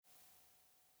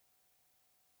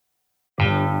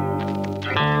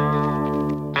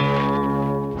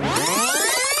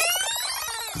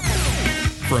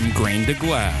From grain to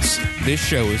glass, this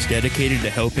show is dedicated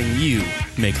to helping you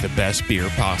make the best beer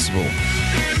possible.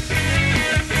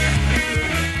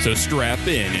 So strap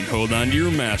in and hold on to your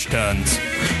mash tuns.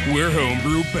 We're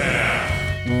Homebrew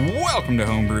Bound. Welcome to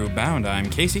Homebrew Bound.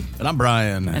 I'm Casey. And I'm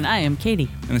Brian. And I am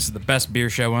Katie. And this is the best beer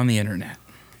show on the internet.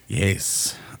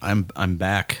 Yes, I'm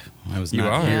back. I was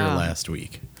not here last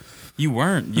week. You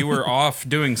weren't. You were off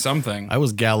doing something. I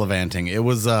was gallivanting. It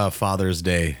was Father's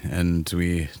Day, and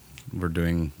we were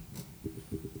doing...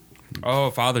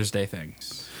 Oh, Father's Day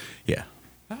things. Yeah.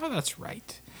 Oh, that's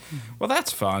right. Well,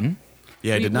 that's fun.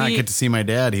 Yeah, I did not get to see my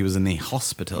dad. He was in the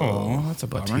hospital. Oh, that's a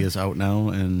bummer. But he is out now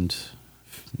and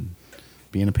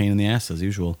being a pain in the ass as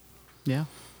usual. Yeah.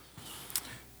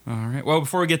 All right. Well,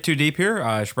 before we get too deep here,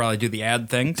 I should probably do the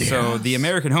ad thing. Yes. So the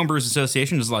American Homebrewers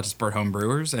Association does a lot to support home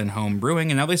brewers and home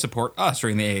brewing, and now they support us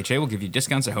during the AHA. We'll give you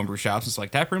discounts at homebrew shops and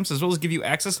select tap rooms, as well as give you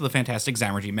access to the fantastic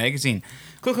Zymergy magazine.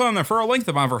 Click on the referral link at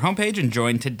the bottom of our homepage and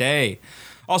join today.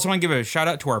 Also want to give a shout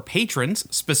out to our patrons,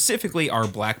 specifically our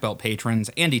Black Belt patrons,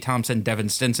 Andy Thompson, Devin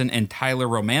Stinson, and Tyler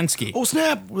Romansky. Oh,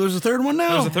 snap. There's a third one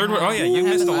now. There's a third one. Oh, yeah. You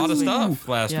missed a lot of stuff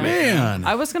last week. Man.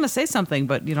 I was going to say something,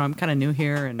 but, I'm kind of new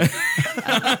here. And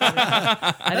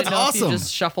I didn't know if you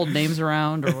just shuffled names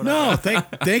around or whatever. No,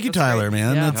 thank you, Tyler,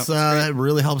 man. Yeah. That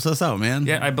really helps us out, man.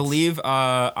 Yeah, I believe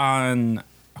on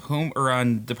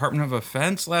Department of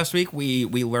Offense last week, we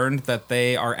learned that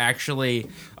they are actually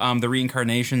the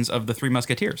reincarnations of the Three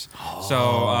Musketeers.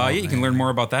 You can learn more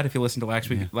about that if you listen to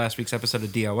last week's episode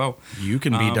of DOO. You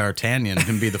can be D'Artagnan. You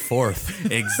can be the fourth.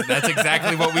 That's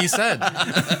exactly what we said.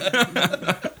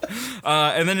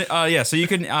 So you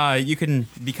can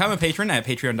become a patron at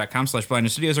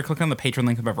patreon.com/blindnewstudios or click on the patron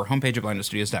link above our homepage at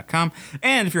blindnewstudios.com.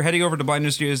 And if you're heading over to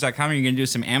blindnewstudios.com and you're going to do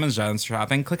some Amazon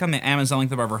shopping, click on the Amazon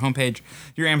link above our homepage.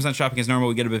 Your Amazon shopping is normal.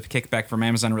 We get a bit of kickback from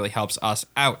Amazon. It really helps us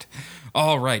out.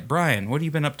 All right, Brian, what have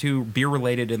you been up to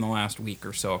beer-related in the last week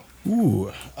or so?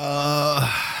 Ooh,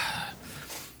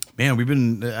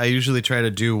 man, I usually try to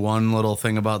do one little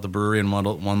thing about the brewery and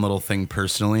one little thing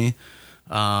personally.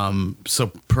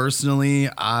 So personally,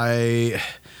 I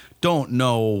don't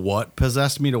know what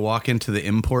possessed me to walk into the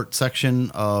import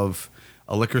section of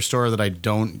a liquor store that I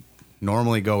don't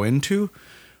normally go into,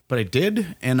 but I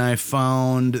did, and I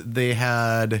found they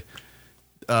had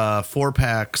 4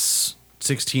 packs,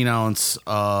 16 ounce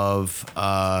of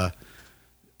I'm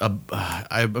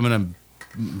gonna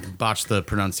botch the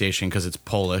pronunciation because it's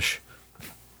Polish,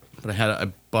 but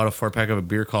I bought a 4 pack of a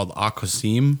beer called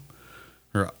Okosim,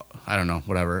 or I don't know,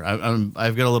 whatever.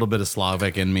 I've got a little bit of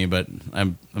Slavic in me, but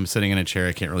I'm sitting in a chair.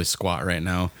 I can't really squat right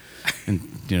now, and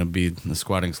be the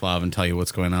squatting Slav and tell you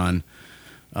what's going on.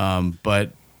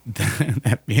 But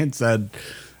that being said,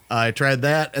 I tried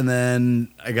that, and then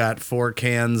I got 4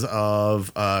 cans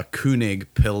of König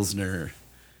Pilsner,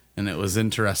 and it was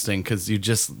interesting because you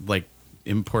just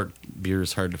import beer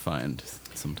is hard to find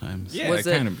sometimes. Yeah,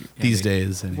 these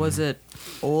days. Anyway. Was it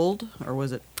old or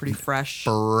was it pretty fresh?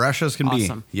 Fresh as can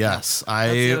Awesome. be. Yes,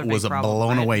 I was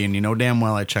blown away, and you know damn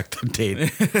well I checked the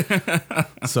date.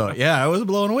 So yeah, I was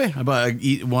blown away. I bought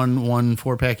one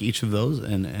 4 pack each of those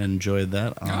and enjoyed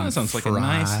that. That sounds like a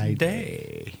nice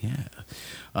day.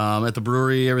 Yeah. At the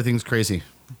brewery, everything's crazy.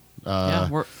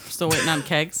 We're still waiting on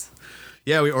kegs.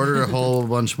 Yeah, we ordered a whole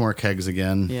bunch more kegs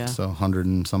again. Yeah. So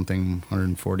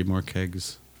 140 more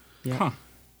kegs. Yeah. Huh.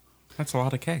 That's a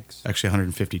lot of kegs. Actually,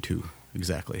 152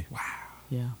 exactly. Wow.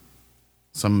 Yeah.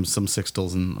 Some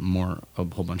sixtels and a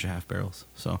whole bunch of half barrels.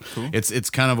 So cool.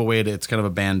 It's kind of a way to, it's kind of a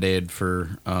Band-Aid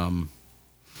for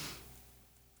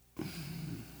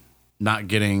not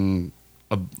getting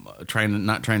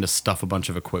not trying to stuff a bunch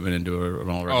of equipment into an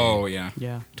already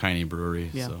tiny brewery.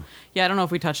 Yeah. So. Yeah, I don't know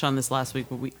if we touched on this last week,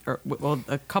 but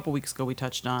a couple weeks ago we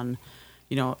touched on,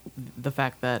 the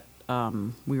fact that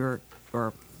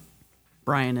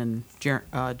Brian and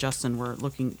Justin were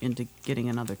looking into getting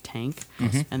another tank.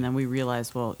 Mm-hmm. And then we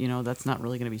realized, that's not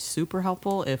really going to be super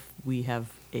helpful if we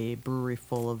have a brewery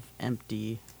full of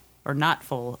empty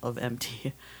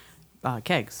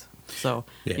kegs. So,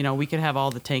 we could have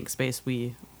all the tank space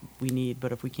we need,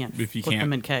 but if we can't put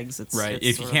them in kegs, it's... Right, it's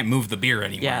if you can't move the beer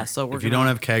anywhere. Yeah, so if you don't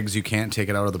have kegs, you can't take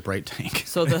it out of the bright tank.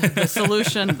 So the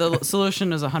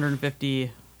solution is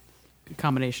 150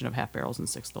 combination of half barrels and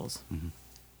sixtels. Mm-hmm.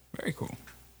 Very cool.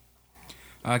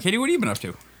 Katie, what have you been up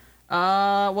to?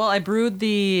 I brewed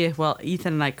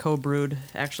Ethan and I co-brewed.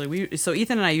 Actually,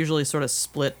 Ethan and I usually sort of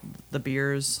split the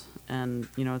beers, and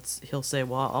he'll say,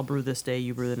 "Well, I'll brew this day,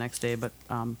 you brew the next day." But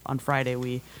on Friday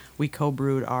we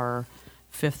co-brewed our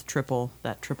 5th triple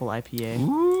IPA.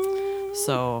 Ooh.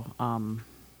 So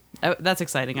That's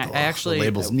exciting. I actually the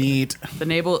label's neat.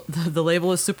 the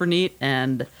label is super neat,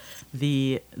 and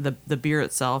the beer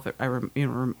itself, it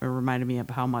reminded me of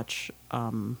how much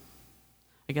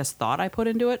I guess thought I put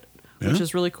into it, which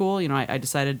is really cool. I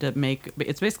decided to make,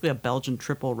 it's basically a Belgian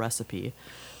triple recipe,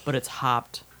 but it's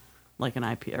hopped like an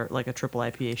IPA or like a triple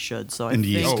IPA should. So And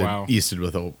yeasted, wow. yeasted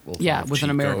with a with Chico. an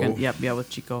American, with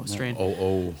Chico strain.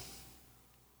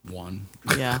 001.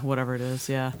 Yeah, whatever it is.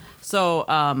 Yeah. So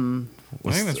I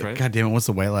think that's right. God damn it! What's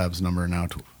the White Labs number now?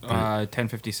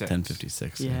 1056.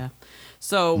 1056. yeah.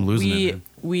 So I'm losing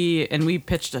we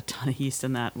pitched a ton of yeast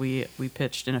in that. We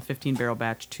pitched in a 15-barrel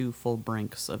batch 2 full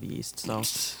brinks of yeast. So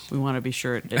we want to be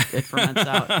sure it ferments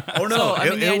out. Oh no! So, I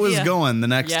mean, it was idea- going the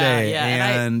next day,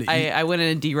 and and I went in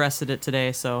and de-rested it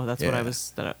today. So that's what I Yeah.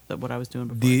 was what I was doing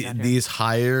before. I got here. these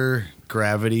higher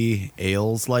gravity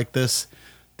ales like this,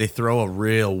 they throw a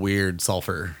real weird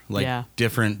sulfur, like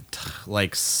different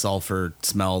like sulfur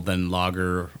smell than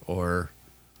lager or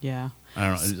Yeah. I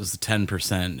don't know. It was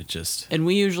 10%. It just And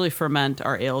we usually ferment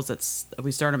our ales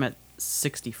we start them at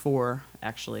 64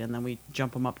 actually, and then we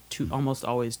jump them up almost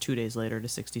always 2 days later to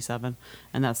 67,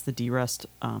 and that's the de-rest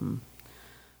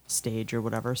stage or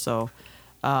whatever. So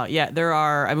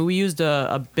we used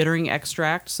a bittering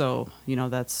extract, so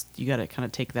that's, you got to kind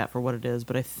of take that for what it is.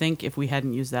 But I think if we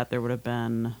hadn't used that, there would have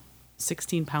been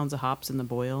 16 pounds of hops in the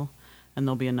boil, and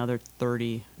there'll be another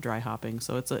 30 dry hopping.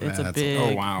 So it's a big.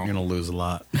 Oh wow! you're gonna lose a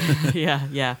lot.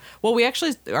 yeah. Well,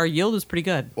 our yield was pretty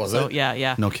good. Was so, it?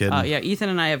 Yeah. No kidding. Ethan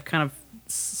and I have kind of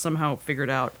somehow figured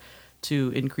out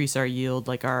to increase our yield.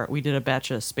 Like we did a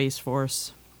batch of Space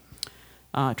Force,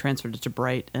 transferred it to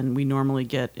Bright, and we normally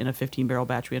get in a 15-barrel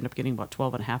batch, we end up getting about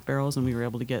 12 and a half barrels, and we were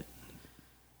able to get,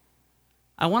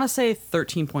 I want to say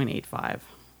 13.85.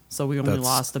 So we only That's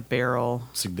lost a barrel.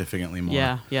 Significantly more.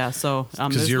 Yeah. So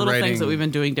there's you're little things writing- that we've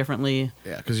been doing differently.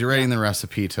 Yeah, because you're writing the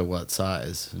recipe to what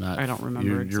size? Not I don't remember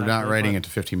You're not exactly, writing but- it to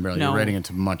 15 barrel. No. You're writing it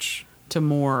to much. To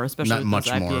more, especially Not with much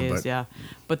those more, IPAs, but- yeah.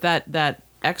 But that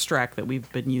extract that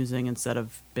we've been using instead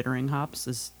of bittering hops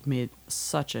has made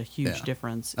such a huge Yeah.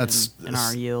 difference That's- in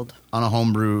our yield. On a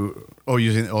homebrew,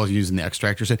 using the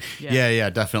extract, you're saying? Yeah.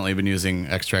 Yeah, definitely been using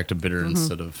extract of bitter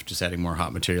instead of just adding more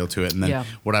hot material to it. And then Yeah.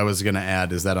 what I was going to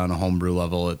add is that on a homebrew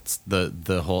level, it's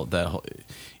the whole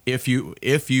if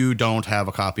you don't have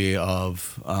a copy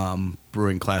of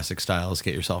Brewing Classic Styles,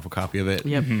 get yourself a copy of it.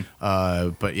 Yep.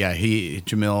 But yeah,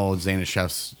 Jamil Zana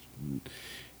Chef's,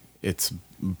 it's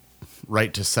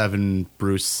right to 7,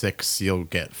 brew 6, you'll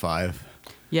get 5.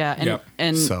 Yeah, and Yep.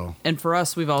 and for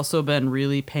us, we've also been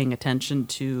really paying attention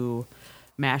to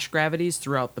mash gravities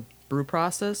throughout the brew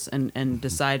process, and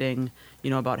deciding,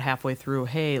 about halfway through,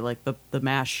 hey, like the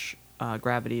mash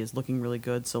gravity is looking really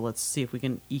good, so let's see if we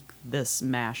can eke this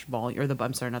mash volume,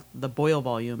 or not the boil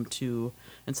volume, to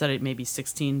instead of maybe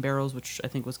 16 barrels, which I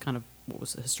think was kind of what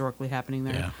was historically happening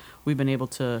there. Yeah. We've been able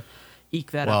to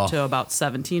eke that Well, up to about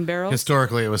 17 barrels.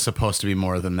 Historically, it was supposed to be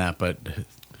more than that, but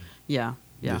Yeah.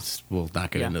 we'll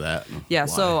not get Yeah. into that. Yeah. Why.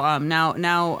 So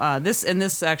now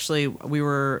this actually we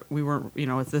were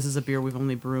this is a beer we've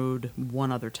only brewed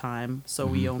one other time, so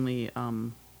we only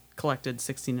collected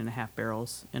 16 and a half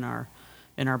barrels in our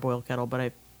boil kettle.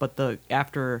 But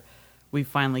after we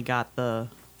finally got the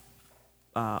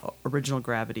original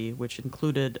gravity, which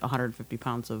included 150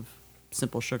 pounds of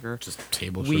simple sugar, just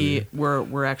table sugar.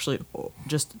 we're actually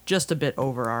just a bit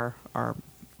over our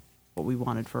what we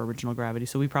wanted for original gravity.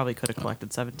 So we probably could have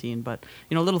collected 17, but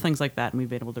little things like that, and we've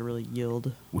been able to really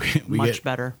yield much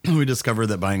better. We discovered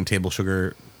that buying table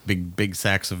sugar, big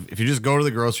sacks of, if you just go to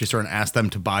the grocery store and ask them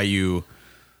to buy you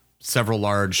several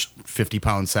large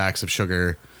 50-pound sacks of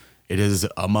sugar, it is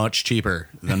much cheaper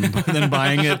than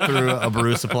buying it through a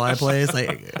brew supply place.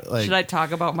 Like Should I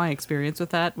talk about my experience with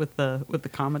that, with the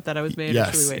comment that I was made? Yes,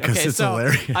 Or should we wait? 'cause it's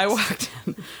hilarious.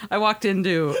 I walked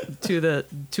into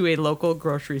a local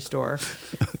grocery store,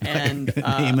 and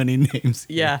name any names.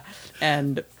 yeah,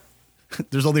 and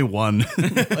There's only one.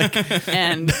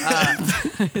 and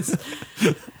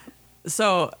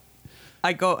so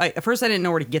at first I didn't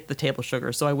know where to get the table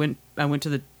sugar, so I went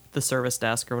to the service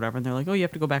desk or whatever, and they're like, oh, you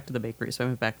have to go back to the bakery. So I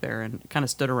went back there and kind of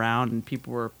stood around, and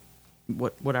people were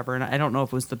whatever, and I don't know if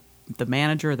it was the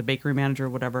manager or the bakery manager or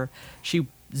whatever. She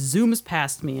zooms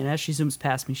past me, and as she zooms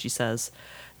past me, she says,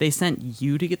 they sent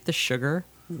you to get the sugar?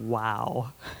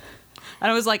 Wow. And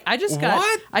I was like, I just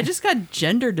got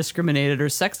gender discriminated or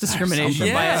sex discrimination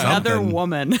something. by Yeah. another Something.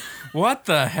 woman. What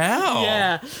the hell?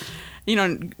 Yeah.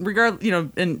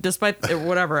 And despite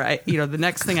whatever, the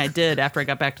next thing I did after I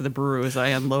got back to the brewery is I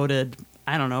unloaded,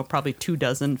 I don't know, probably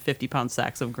 24 50-pound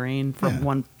sacks of grain from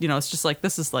one, it's just like,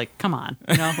 this is like, come on,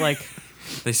 like.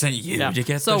 They sent you Yeah. to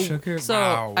get so, the sugar? So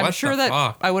Wow, I'm what sure the that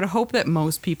fuck? I would hope that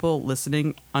most people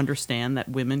listening understand that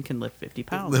women can lift 50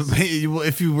 pounds.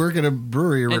 If you work at a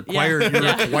brewery, you're And-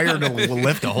 yeah. required to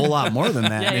lift a whole lot more than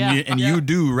that, Yeah, and yeah. you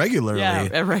do regularly.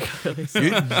 Yeah, regularly. So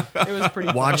it was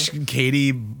pretty Watch funny.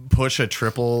 Katie push a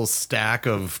triple stack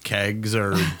of kegs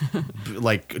or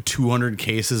like 200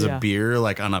 cases Yeah. of beer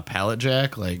like on a pallet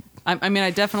jack. Like, I mean, I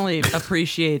definitely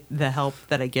appreciate the help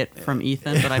that I get from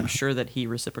Ethan, but I'm sure that he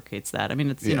reciprocates that. I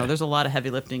mean, it's there's a lot of heavy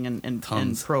lifting in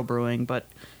Tons. pro brewing, but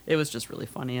it was just really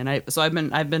funny. And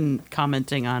I've been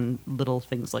commenting on little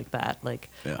things like that. Like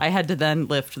I had to then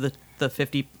lift the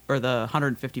 50 or the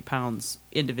 150 pounds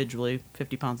individually,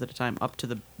 50 pounds at a time, up to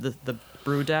the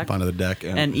brew deck. onto the deck.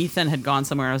 And Ethan had gone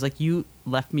somewhere. I was like, "You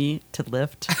left me to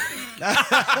lift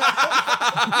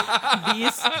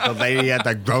these the lady at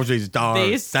the grocery store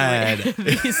these said,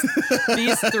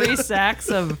 these 3 sacks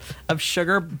of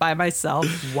sugar by myself."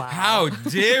 Wow. How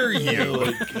dare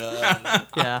you?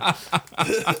 Yeah.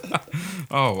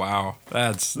 Oh wow,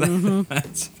 that's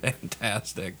that's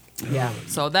fantastic. Yeah.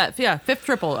 So fifth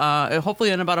triple. Hopefully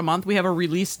in about a month we have a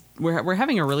release. We're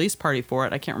having a release party for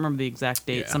it. I can't remember the exact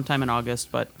date. Yeah. Sometime in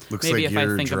August, but looks maybe like if I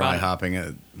you're think dry about it. hopping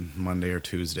it Monday or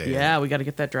Tuesday. Yeah, we got to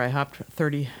get that dry hopped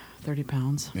 30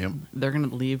 pounds. Yep. They're gonna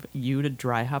leave you to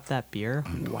dry hop that beer.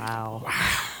 Wow.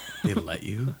 They let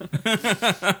you.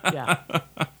 Yeah.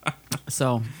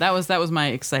 So that was my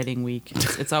exciting week.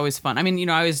 It's always fun. I mean,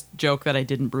 I always joke that I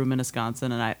didn't brew Minnetonka,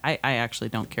 and I actually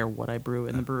don't care what I brew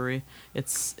in the brewery.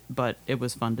 But it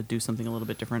was fun to do something a little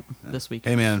bit different this week.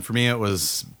 Hey man, for me it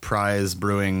was Prize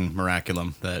Brewing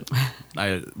Miraculum that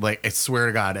I swear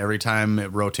to God, every time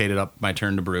it rotated up my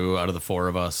turn to brew out of the 4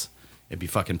 of us, it'd be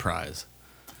fucking Prize.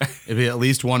 It'd be at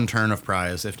least one turn of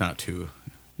Prize, if not 2.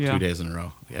 Yeah. 2 days in a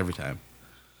row, every time.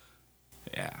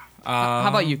 Yeah. How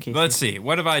about you, Casey? Let's see.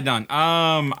 What have I done?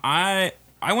 I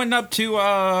went up to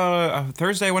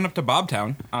Thursday. I went up to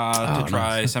Bobtown to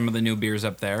try some of the new beers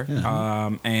up there,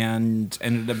 and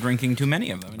ended up drinking too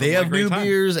many of them. They It was a have great new time.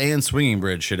 beers, and Swinging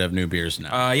Bridge should have new beers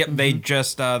now. Yep, they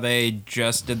just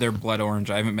did their blood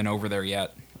orange. I haven't been over there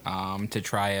yet to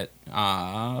try it.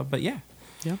 But yeah,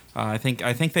 Yeah. I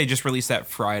think they just released that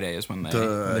Friday is when they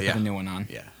put yeah. the new one on.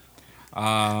 Yeah. At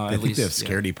I think least, they have yeah.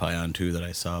 Scaredy Pie on too that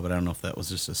I saw, but I don't know if that was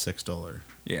just a $6.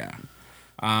 Yeah.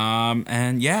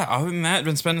 And yeah, other than that,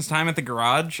 been spending time at the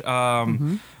garage.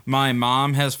 My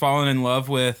mom has fallen in love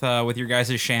with your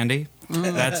guys' shandy.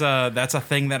 That's a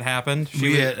thing that happened.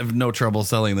 We have no trouble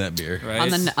selling that beer.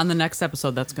 right? On the next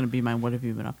episode, that's going to be my "What have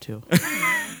you been up to?"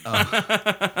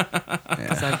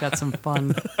 Because I've got some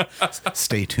fun.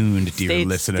 Stay tuned, dear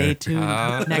listener. Stay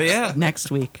tuned but yeah.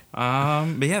 next week.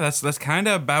 But yeah, that's kind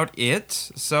of about it.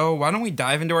 So why don't we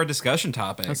dive into our discussion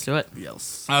topic? Let's do it.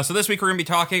 Yes. So this week we're going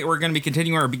to be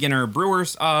continuing our beginner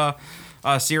brewers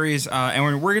series,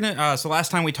 and we're gonna. So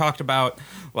last time we talked about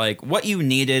like what you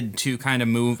needed to kind of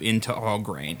move into all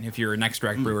grain if you're an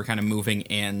extract brewer, kind of moving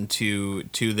into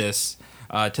this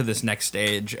next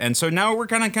stage. And so now we're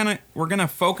gonna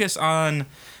focus on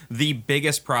the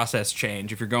biggest process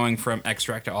change if you're going from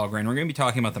extract to all grain. We're gonna be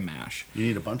talking about the mash. You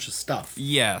need a bunch of stuff.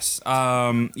 Yes.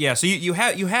 Yeah. So you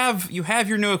have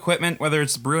your new equipment, whether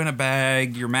it's brew in a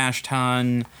bag, your mash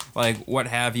tun, like what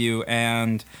have you.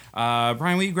 And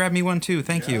Brian, will you grab me one too?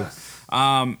 Thank you.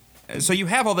 So you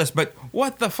have all this, but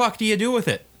what the fuck do you do with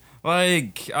it?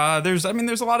 Like, there's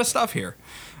a lot of stuff here.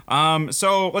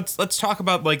 So let's talk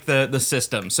about like the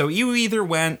system. So you either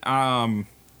went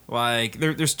like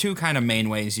there's 2 kind of main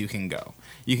ways you can go.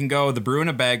 You can go the brew in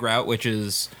a bag route, which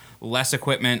is less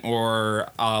equipment, or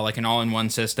like an all-in-one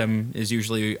system is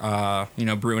usually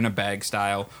brew in a bag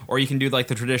style, or you can do like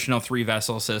the traditional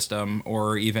 3-vessel system,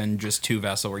 or even just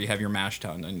 2-vessel where you have your mash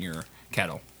tun and your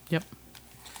kettle. Yep.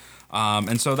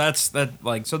 And so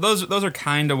so those are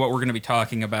kind of what we're going to be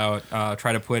talking about.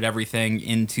 Try to put everything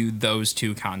into those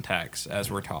 2 contexts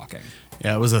as we're talking.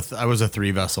 Yeah, I was a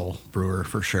 3-vessel brewer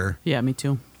for sure. Yeah, me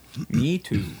too. Me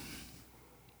too.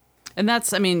 And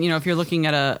that's, if you're looking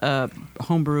at a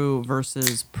homebrew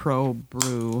versus pro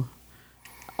brew,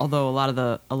 although a lot of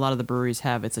the breweries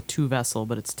have, it's a 2-vessel,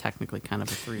 but it's technically kind of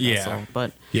a 3-vessel. Yeah.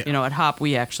 But at Hop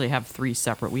we actually have 3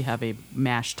 separate. We have a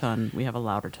mash tun, we have a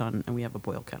lauter tun, and we have a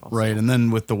boil kettle. Right, and then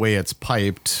with the way it's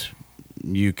piped,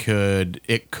 it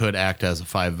could act as a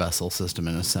 5-vessel system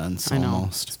in a sense, I know.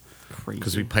 almost. Crazy.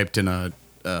 Because we piped in a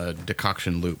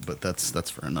decoction loop, but that's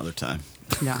for another time.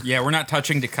 Yeah. Yeah, we're not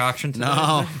touching decoction today. No,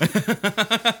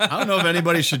 I don't know if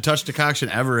anybody should touch decoction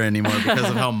ever anymore because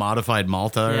of how modified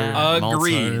Malta Yeah. malts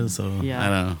Agreed. are. So Yeah. I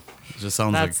don't know. just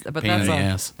sounds like a pain in the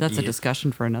ass. That's a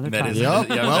discussion for another That time.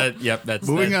 is, Yep. that's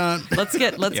Moving on. Let's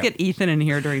get Ethan in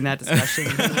here during that discussion.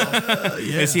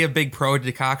 Is he a big pro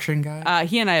decoction guy?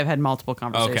 He and I have had multiple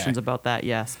conversations Okay. about that.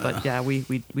 Yes, but yeah, we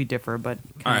differ, but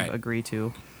kind All of right. agree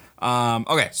too.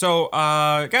 Okay, so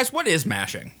guys, what is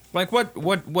mashing? Like,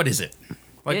 what is it?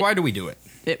 Like, why do we do it?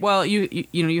 Well,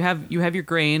 you have your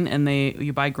grain, and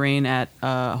you buy grain at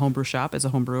a homebrew shop as a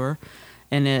home brewer,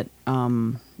 and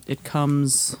it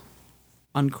comes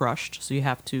uncrushed, so you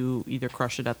have to either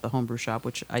crush it at the homebrew shop,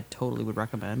 which I totally would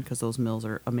recommend because those mills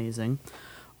are amazing,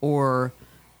 or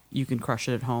you can crush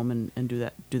it at home and do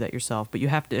that yourself. But you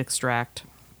have to extract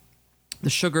the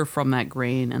sugar from that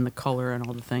grain and the color and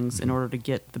all the things in order to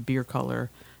get the beer color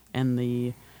and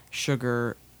the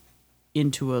sugar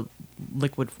into a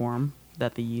liquid form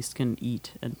that the yeast can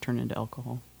eat and turn into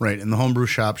alcohol. Right, and the homebrew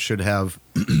shop should have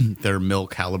their mill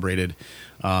calibrated.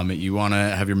 You want to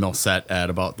have your mill set at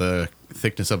about the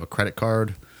thickness of a credit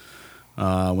card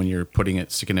when you're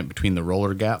sticking it between the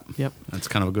roller gap. Yep. That's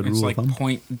kind of a good It's rule like of thumb.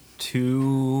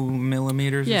 0.2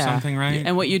 millimeters or something, right?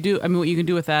 And what you can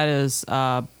do with that is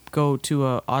go to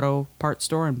a auto parts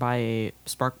store and buy a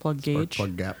spark plug gauge.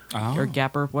 Plug gap. Or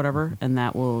gapper, whatever, and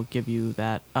that will give you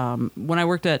that. When I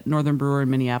worked at Northern Brewer in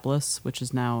Minneapolis, which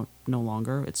is now no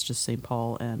longer, it's just St.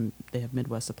 Paul, and they have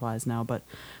Midwest supplies now, but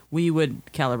we would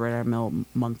calibrate our mill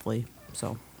monthly,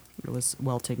 so it was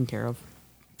well taken care of.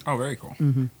 Oh, very cool.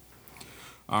 Mm-hmm.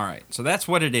 All right, so that's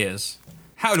what it is.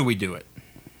 How do we do it?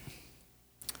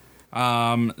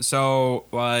 So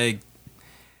like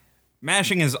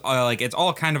mashing is it's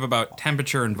all kind of about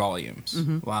temperature and volumes.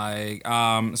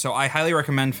 Mm-hmm. So I highly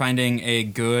recommend finding a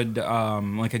good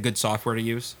a good software to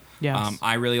use. Yes.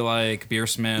 I really like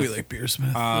Beersmith. We like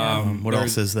Beersmith. Yeah. What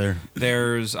else is there?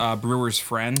 There's Brewer's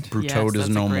Friend. Brewtoad Yes, is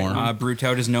no that's a great more. one.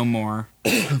 Brewtoad is no more.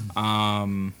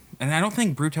 And I don't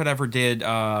think Brewtoad ever did.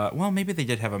 Well, maybe they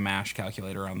did have a mash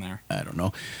calculator on there. I don't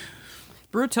know.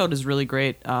 Brewtoad is really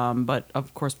great, but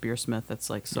of course Beersmith, that's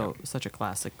such a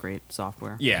classic, great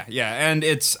software. Yeah, and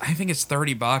I think it's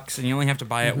 $30, and you only have to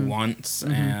buy it once,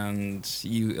 and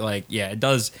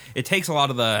it takes a lot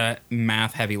of the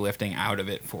math heavy lifting out of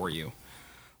it for you.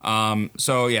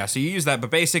 So you use that, but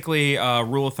basically,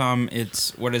 rule of thumb,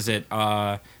 it's what is it?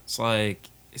 It's like,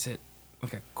 is it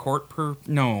like a quart per?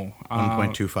 No,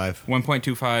 1.25.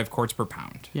 1.25 quarts per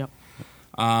pound. Yep.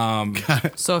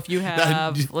 So if you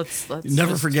have, let's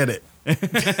Never just- forget it.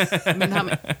 I mean,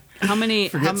 how many?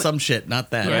 Forget some shit, not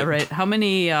that. Yeah, right. How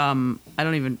many? I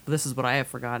don't even. This is what I have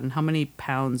forgotten. How many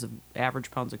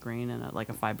average pounds of grain in a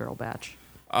 5-barrel batch?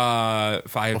 5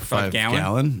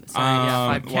 gallon.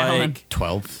 Sorry, 5 gallon. Like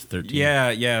 12, 13.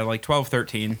 yeah, like 12,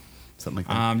 13. Something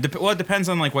like that. Well, it depends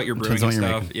on what you're brewing Depends and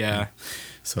on what stuff. you're Yeah.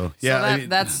 So, yeah. So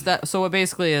that's that. So what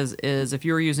basically is if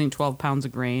you were using 12 pounds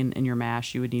of grain in your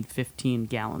mash, you would need 15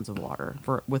 gallons of water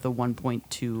with a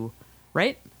 1.2.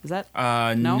 Right? Is that?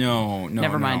 No.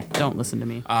 Never mind. Don't listen to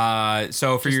me.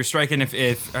 So for your striking,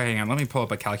 if hang on, let me pull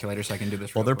up a calculator so I can do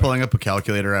this. While they're pulling up a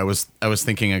calculator, I was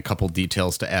thinking a couple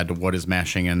details to add to what is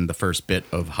mashing, and the first bit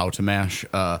of how to mash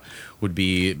would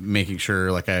be making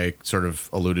sure, like I sort of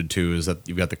alluded to, is that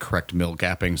you've got the correct mill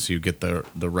gapping, so you get the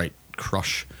right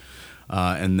crush.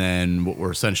 And then what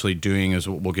we're essentially doing is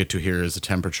what we'll get to here is the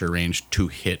temperature range to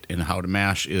hit, and how to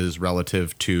mash is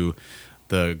relative to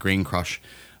the grain crush.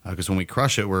 Because when we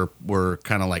crush it, we're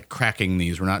kind of like cracking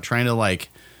these. We're not trying to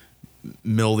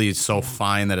mill these so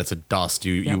fine that it's a dust.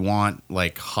 You want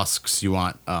husks. You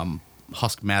want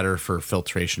husk matter for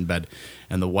filtration bed,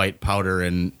 and the white powder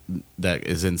that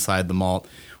is inside the malt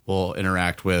will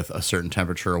interact with a certain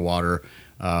temperature of water,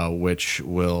 which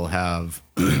will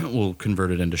will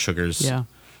convert it into sugars. Yeah.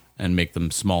 And make them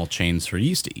small chains for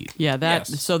yeast to eat. Yeah,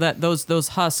 Yes. so that those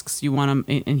husks, you want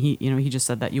them, and he just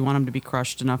said that you want them to be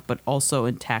crushed enough, but also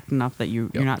intact enough that you're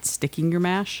not sticking your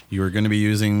mash. You are going to be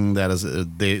using that as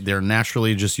they're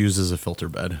naturally just used as a filter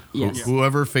bed. Yes.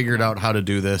 Whoever figured out how to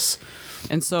do this,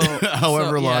 And so,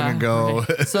 however long ago.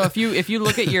 right. So if you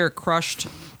look at your crushed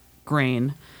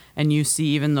grain and you see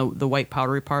even the white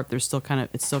powdery part, it's still kind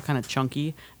of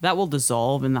chunky. That will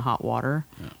dissolve in the hot water.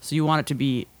 Yeah. So you want it to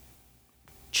be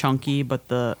chunky, but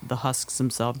the husks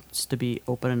themselves to be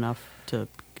open enough to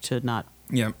not.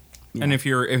 Yeah. Yeah. And if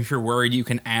you're worried, you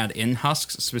can add in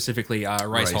husks, specifically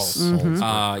rice hulls.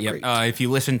 If you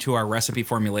listen to our recipe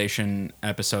formulation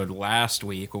episode last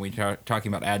week when we were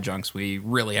talking about adjuncts, we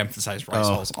really emphasized rice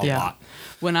hulls a lot.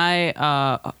 When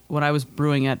I was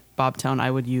brewing at Bobtown, I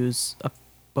would use it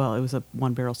was a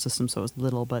 1-barrel system, so it was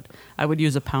little, but I would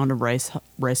use a pound of rice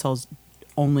hulls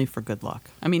only for good luck.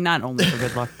 I mean, not only for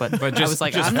good luck, but I was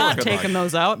like, I'm not taking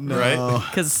those out, Right?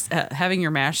 Because having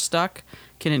your mash stuck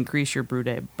can increase your brew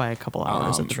day by a couple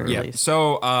hours at the very Yeah. least.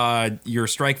 So your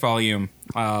strike volume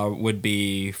would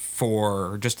be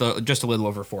just a little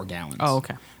over 4 gallons. Oh,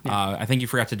 okay. I think you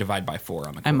forgot to divide by 4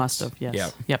 on the. I quarts. must have. Yes.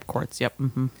 Yep. Yep. Quarts. Yep.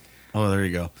 Mm-hmm. Oh, there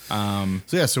you go.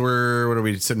 So what are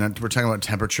we sitting at? We're talking about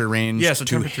temperature range. Yeah, so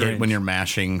to temperature hit range. when you're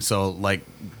mashing. So like,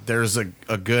 there's a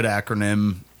good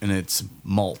acronym, and it's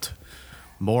MALT.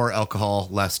 More alcohol,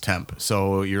 less temp.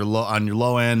 So your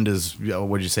low end is,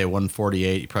 what'd you say,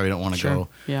 148? You probably don't want to go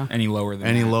Yeah. Any lower than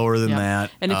any that. lower than Yep.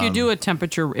 that. And if you do a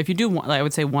temperature, if you do, I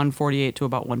would say 148 to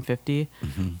about 150,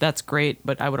 that's great.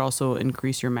 But I would also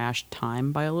increase your mash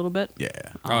time by a little bit. Yeah.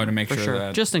 To make for sure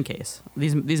that just in case.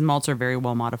 These malts are very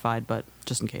well modified, but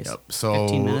just in case. Yep. So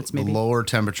 15 minutes maybe. the lower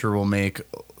temperature will make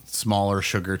smaller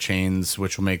sugar chains,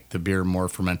 which will make the beer more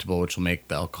fermentable, which will make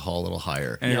the alcohol a little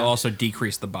higher. and it'll also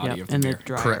decrease the body Yep, of the and beer. the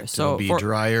drier. Correct. So It'll be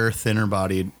drier, thinner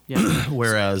bodied. Yeah.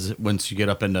 Whereas once you get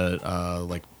up into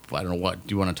like, I don't know, what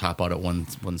do you want to top out at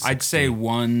 160? I'd say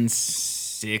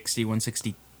 160,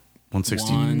 160.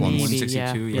 160. Maybe,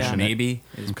 162, yeah. maybe.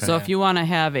 Okay. So if you want to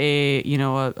have a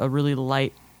really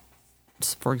light,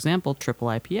 for example, triple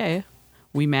IPA,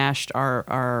 we mashed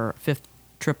our fifth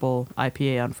triple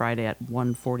IPA on Friday at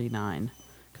 149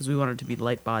 because we wanted it to be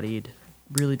light bodied,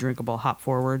 really drinkable, hop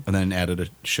forward. And then added a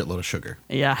shitload of sugar.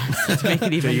 Yeah, to make it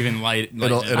To even. even light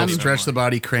It'll it up even stretch more. the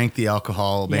body, crank the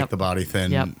alcohol, make Yep. the body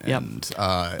thin. Yep, yep. And,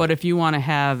 But if you want to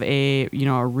have a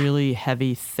really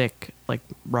heavy, thick, like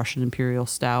Russian Imperial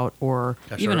Stout, or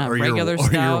Gosh, even or a your- regular or your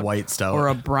stout, white stout. or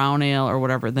a brown ale, or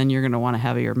whatever, then you're going to want to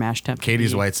have your mash temp.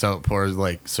 Katie's be- white stout pours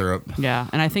like syrup. Yeah,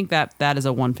 and I think that is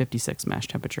a 156 mash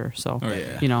temperature. So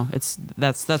yeah. it's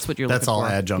that's what you're. That's looking all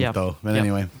for. adjunct Yep. though. But Yep.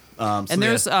 anyway. So And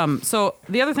there's so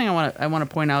the other thing I want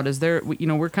to point out is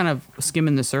we're kind of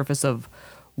skimming the surface of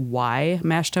why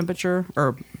mash temperature,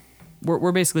 or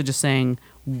we're basically just saying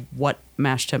what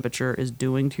mash temperature is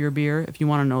doing to your beer. If you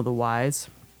want to know the whys,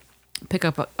 pick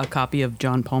up a copy of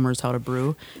John Palmer's How to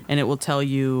Brew, and it will tell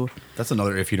you. that's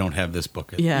another if you don't have this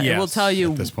book. Yeah, it will Yes, tell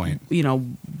you at this point.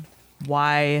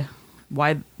 why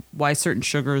certain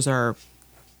sugars are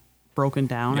broken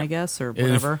down, I guess, or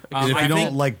whatever. If you I don't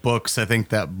think- like books, I think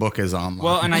that book is online.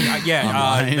 Well, and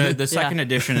the second Yeah.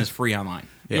 edition is free online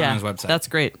on his website. That's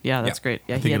great. Yeah, that's Yeah. great.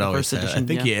 Yeah, I he think had it the always first has.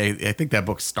 edition. I think that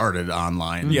book started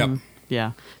online. Yep.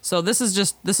 Yeah. So this is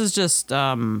just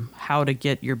how to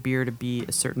get your beer to be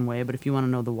a certain way. But if you want to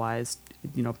know the whys,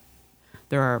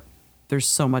 there's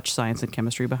so much science and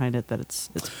chemistry behind it that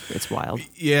it's wild.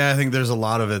 Yeah, I think there's a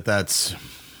lot of it that's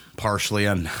partially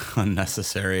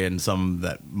unnecessary, and some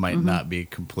that might not be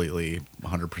completely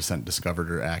 100%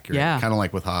 discovered or accurate. Yeah. Kind of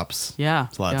like with hops. Yeah,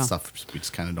 There's a lot yeah. of stuff we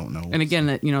just kind of don't know. And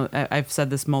again, I've said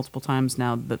this multiple times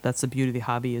now, that's the beauty of the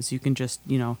hobby is you can just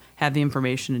have the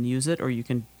information and use it, or you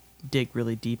can dig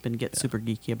really deep and get super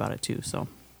geeky about it too. So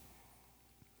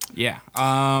Yeah.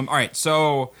 All right.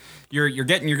 So you're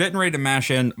getting ready to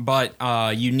mash in, but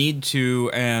you need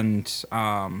to, and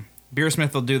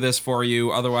Beersmith will do this for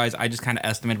you. Otherwise, I just kind of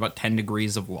estimate about 10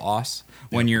 degrees of loss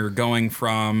when you're going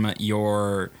from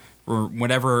your or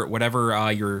whatever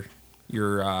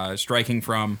you're striking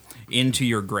from into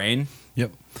your grain.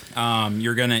 Yep.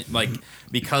 You're gonna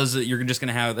because you're just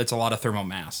gonna have it's a lot of thermal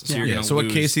mass. So Yeah. you're Yeah, gonna so what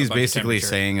lose Casey's a bunch of basically temperature.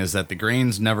 saying is that the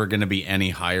grain's never going to be any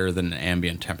higher than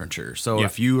ambient temperature. So Yeah.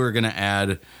 if you are going to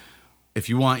add, if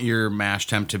you want your mash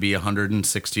temp to be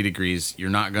 160 degrees, you're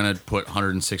not going to put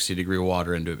 160 degree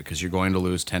water into it because you're going to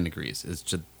lose 10 degrees. It's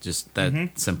just that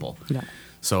simple. Yeah.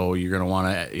 So you're going to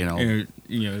want to,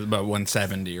 about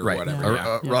 170 or right, whatever.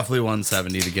 yeah. roughly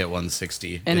 170 to get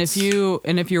 160. And It's-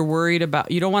 if you're worried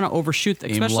about, you don't want to overshoot,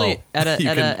 especially low. at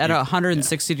You a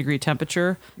 160 degree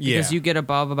temperature, because Yeah. you get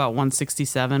above about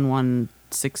 167,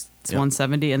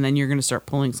 170, and then you're going to start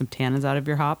pulling some tannins out of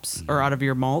your hops or out of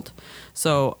your malt.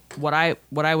 So what I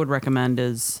would recommend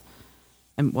is,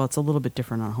 and well, it's a little bit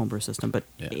different on a homebrew system, but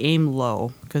Yeah. aim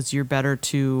low because you're better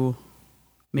to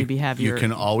maybe have you your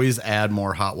can always add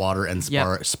more hot water and Yep.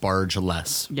 sparge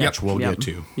less, Yep. which we'll Yep. get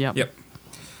to. Yep. Yep.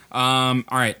 All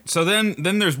right. So then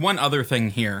there's one other thing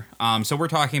here. So we're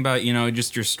talking about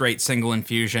just your straight single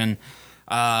infusion,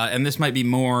 and this might be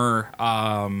more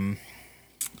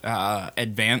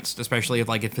advanced, especially if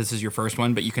this is your first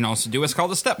one. But you can also do what's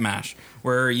called a step mash,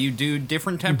 where you do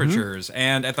different temperatures,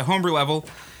 and at the homebrew level,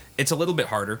 it's a little bit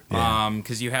harder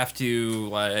because you have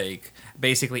to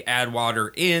basically add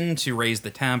water in to raise the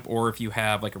temp, or if you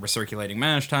have like a recirculating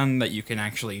mash tun that you can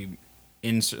actually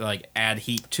add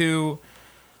heat to.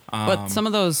 But some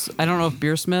of those, I don't know if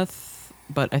Beersmith,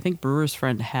 but I think Brewer's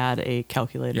Friend had a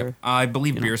calculator. I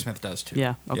believe You know. Beersmith does too.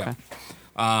 Yeah, okay.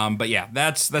 But yeah,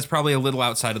 that's probably a little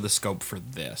outside of the scope for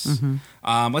this.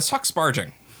 Mm-hmm. Let's talk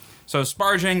sparging. So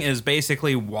sparging is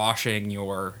basically washing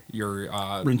your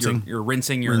Rinsing. your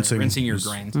rinsing your Rinsing. your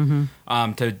grains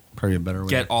to Probably a better way.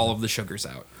 get all of the sugars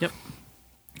out. Yep.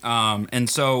 And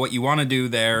so what you want to do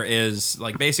there is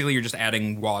like basically you're just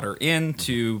adding water in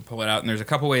to pull it out. And there's a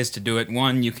couple ways to do it.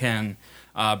 One, you can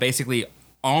basically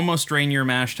almost drain your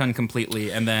mash tun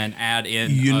completely and then add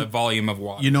in a volume of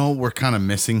water. You know what we're kind of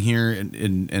missing here,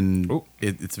 and Ooh.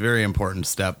 it's a very important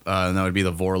step, and that would be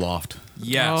the Vorloft.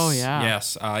 Yes. Oh, yeah.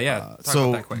 Yes. Yeah. Talk about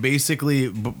So that quick. basically,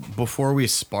 before we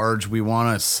sparge, we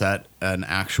want to set an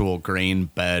actual grain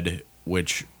bed,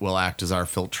 which will act as our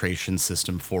filtration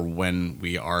system for when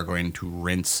we are going to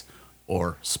rinse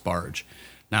or sparge.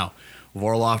 Now,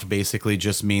 Vorloft basically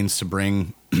just means to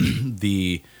bring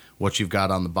what you've got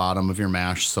on the bottom of your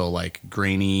mash, so like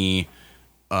grainy,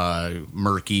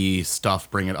 murky stuff,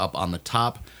 bring it up on the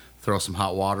top, throw some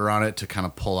hot water on it to kind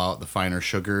of pull out the finer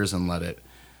sugars and let it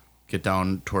get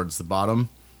down towards the bottom.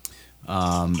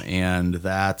 And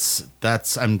that's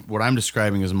what I'm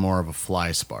describing is more of a fly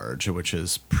sparge, which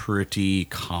is pretty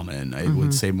common. I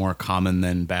would say more common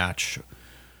than batch.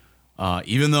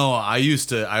 Even though I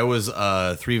was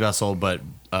 3-vessel, but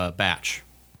batch.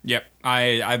 Yep.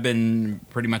 I've been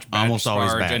pretty much batch Almost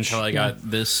always sparge batch. until I got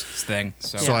this thing.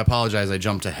 So, So I apologize, I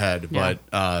jumped ahead, Yeah.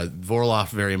 but Vorloft,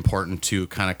 very important to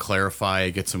kind of clarify,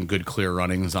 get some good clear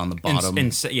runnings on the bottom.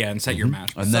 and set your mash.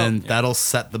 And then that'll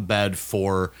set the bed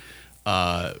for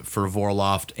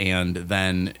Vorloft and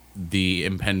then the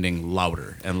impending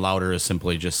lauter. And lauter is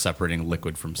simply just separating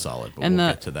liquid from solid, but And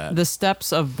we'll get to that. the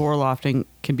steps of Vorlofting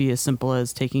can be as simple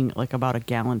as taking like about a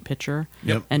gallon pitcher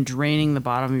Yep. and draining the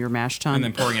bottom of your mash tun. and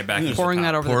then pouring it back. into pouring the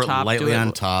that top. over Pour the it top. lightly do it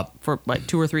on top. for like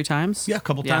 2 or 3 times. Yeah, a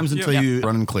couple Yeah. times until Yeah. you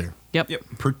run and clear. Yep. Yep.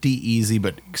 Pretty easy,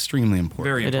 but extremely important.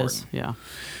 Very It important. is. Yeah.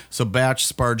 So batch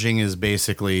sparging is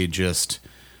basically just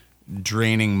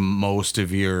draining most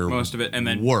of it, and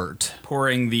then wort.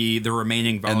 Pouring the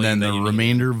remaining volume. And then that the you need.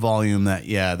 remainder volume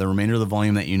the remainder of the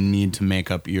volume that you need to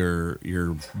make up your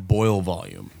boil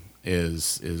volume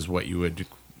is what you would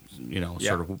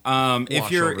sort of If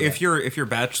wash you're over if that. you're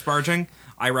batch sparging,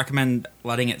 I recommend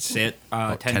letting it sit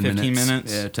 10, 10 15 minutes.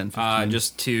 minutes. Yeah, 10, 15.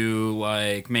 Just to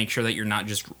like make sure that you're not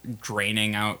just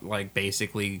draining out like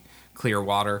basically clear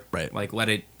water. Right. Like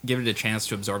give it a chance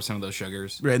to absorb some of those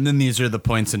sugars. Right, and then these are the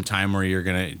points in time where you're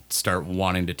gonna start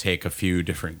wanting to take a few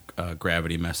different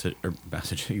gravity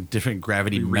different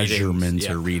gravity Readings, measurements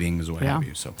yeah. or readings, what Yeah. have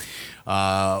you. So,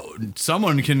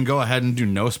 someone can go ahead and do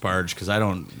no sparge because I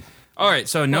don't. All right.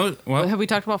 So Have we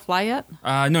talked about fly yet?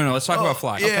 no. Let's talk about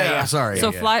fly. Yeah, Okay, sorry.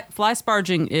 So yeah. fly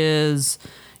sparging is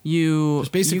you It's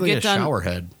basically you a get done, shower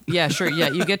head. Yeah, sure. Yeah,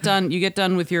 you get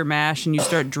done with your mash and you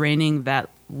start draining that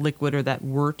liquid or that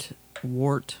wort,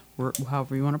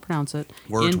 however you want to pronounce it,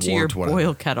 into your wort, whatever.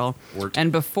 boil kettle. Wort. And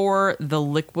before the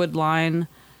liquid line,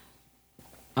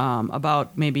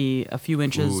 about maybe a few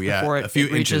inches Ooh, yeah, before a it few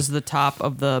reaches inches. the top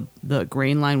of the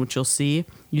grain line, which you'll see,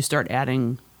 you start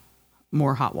adding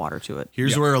more hot water to it.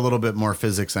 Here's Yeah. where a little bit more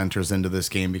physics enters into this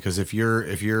game because if your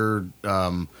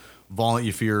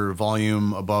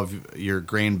volume above your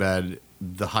grain bed,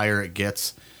 the higher it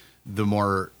gets, the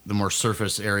more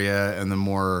surface area and the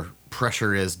more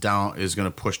pressure is going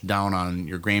to push down on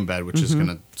your grain bed, which is going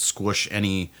to squish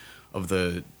any of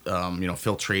the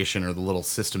filtration or the little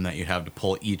system that you have to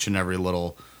pull each and every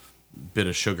little bit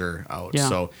of sugar out. Yeah.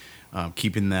 So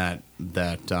keeping that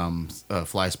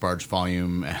fly sparge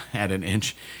volume at an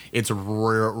inch, it's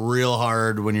real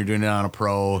hard when you're doing it on a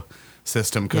pro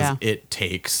system because Yeah. it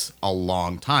takes a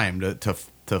long time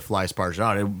to fly sparge it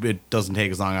out. It doesn't take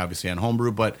as long, obviously, on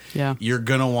homebrew, but Yeah. you're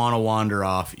gonna want to wander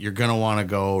off. You're gonna want to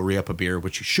go re-up a beer,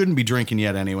 which you shouldn't be drinking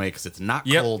yet anyway because it's not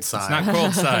Yep. cold side. It's not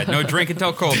cold side. No drink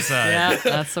until cold side. Yeah,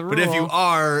 that's the rule. But if you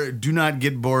are, do not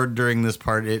get bored during this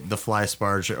part, the fly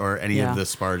sparge or any Yeah. of the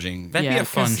sparging. That'd be Yeah, a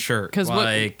fun 'cause- shirt. 'cause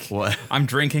what- I'm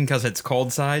drinking because it's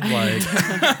cold side. Like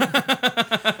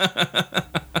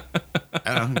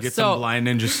Get So- some Blind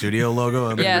Ninja Studio logo.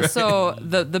 on Yeah, the- so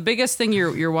the biggest thing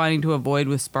you're wanting to avoid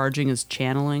with sparging is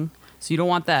channeling. So you don't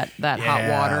want that hot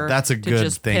Yeah, water. that's a to good-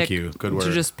 just thank pick- you. Good To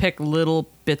word. just pick little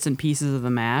bits and pieces of the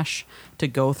mash to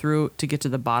go through to get to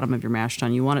the bottom of your mash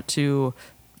tun. You want it to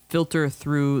filter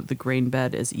through the grain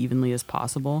bed as evenly as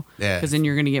possible. Yeah. Because then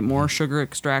you're going to get more sugar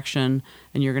extraction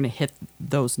and you're going to hit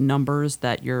those numbers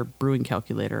that your brewing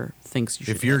calculator thinks you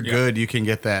should if you're hit. good, you can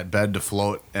get that bed to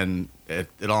float, and it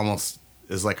almost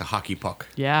is like a hockey puck.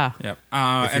 Yeah. Yep. If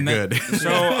you're And then, good. so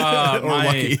Or my,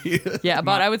 lucky. Yeah,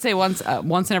 about I would say once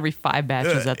in every 5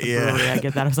 batches at the Yeah. brewery, I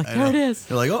get that. I was like, there it is.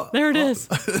 You're like, oh. There it is.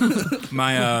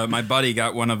 my buddy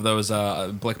got one of those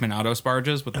Blickman auto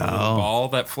sparges with the little ball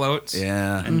that floats.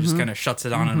 Yeah. And just kind of shuts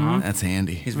it on and off. That's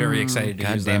handy. He's very excited to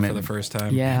God use damn that it. for the first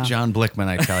time. Yeah. John Blickman,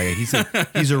 I tell you,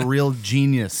 he's a real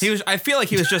genius. I feel like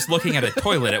he was just looking at a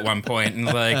toilet at one point and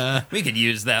like, we could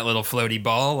use that little floaty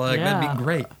ball. Like, Yeah. that'd be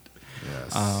great.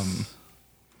 Yes.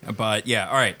 But yeah,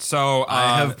 all right. So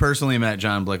I have personally met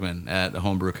John Blickman at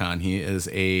HomebrewCon. He is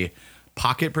a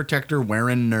pocket protector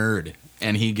wearing nerd,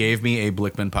 and he gave me a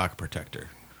Blickman pocket protector,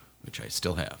 which I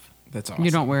still have. that's awesome.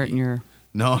 You don't wear it in your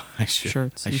No, I should.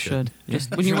 shirts. I You should.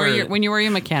 Just when You you wear wear your it. when you wear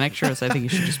your mechanic shirts, I think you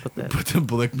should just put that. Put the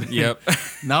Blickman. Yep.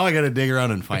 Now I got to dig around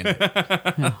and find it.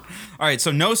 All right.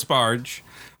 So no sparge.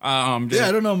 Yeah,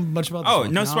 I don't know much about this. Oh,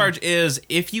 one. no sparge is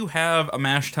if you have a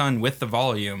mash tun with the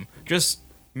volume, just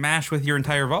mash with your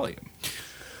entire volume.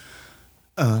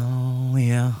 Oh,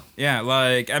 yeah. Yeah,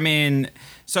 like I mean,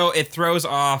 so it throws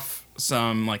off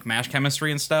some like mash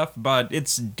chemistry and stuff, but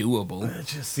it's doable, It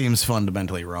just seems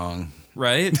fundamentally wrong.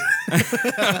 right?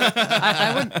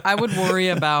 I would worry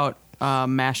about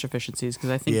mash efficiencies because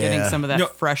I think getting Yeah. some of that No.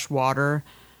 fresh water.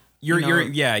 Your You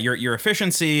know- your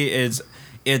efficiency is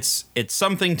it's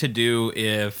something to do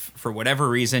if for whatever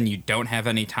reason you don't have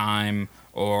any time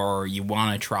or you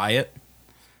want to try it.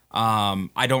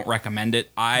 I don't recommend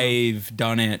it. I've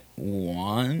done it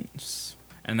once,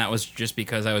 and that was just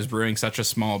because I was brewing such a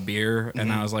small beer,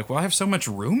 and I was like, well, I have so much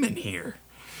room in here.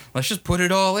 Let's just put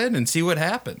it all in and see what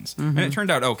happens. And it turned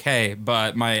out okay,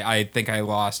 but I think I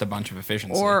lost a bunch of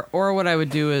efficiency. Or what I would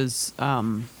do is,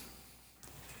 and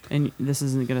this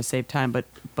isn't going to save time,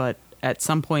 but at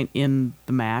some point in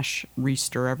the mash,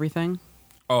 re-stir everything,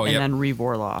 oh and yeah, then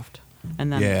re-Vorloft,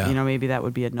 and then Yeah. maybe that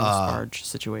would be a no sparge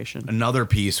situation. Another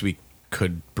piece we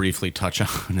could briefly touch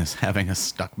on is having a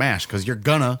stuck mash, because you're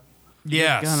gonna.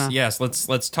 gonna. yes.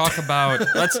 Let's talk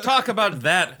about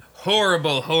that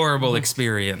horrible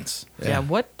experience. Yeah.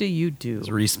 What do you do?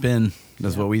 Respin,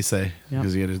 that's what we say. Yep.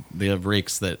 Because they have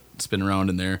rakes that spin around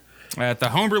in there. At the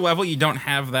homebrew level, you don't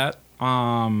have that.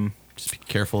 Just be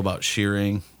careful about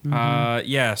shearing.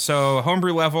 Yeah. So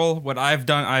homebrew level, what I've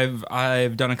done,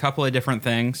 I've done a couple of different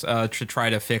things to try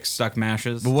to fix stuck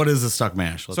mashes. But what is a stuck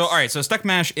mash? So all right, so stuck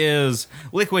mash is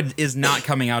liquid is not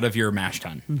coming out of your mash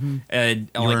tun.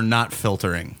 You're not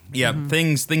filtering. Yeah,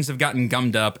 things have gotten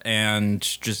gummed up and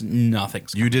just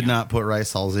nothing's. You did not put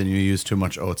rice hulls in. You used too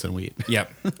much oats and wheat.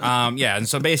 Yep. Yeah, and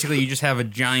so basically you just have a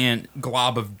giant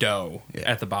glob of dough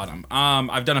at the bottom.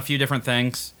 I've done a few different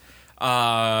things.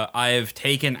 I've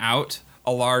taken out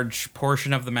a large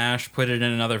portion of the mash, put it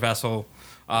in another vessel,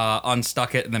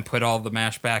 unstuck it, and then put all the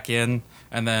mash back in,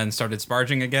 and then started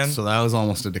sparging again. So that was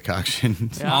almost a decoction.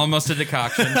 Yeah. Almost a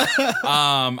decoction.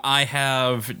 I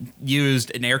have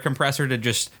used an air compressor to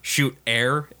just shoot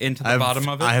air into the bottom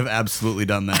of it. I have absolutely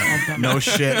done that. No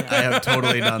shit. I have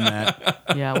totally done that.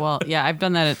 Yeah, well, yeah, I've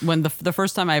done that when the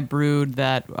first time I brewed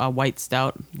that white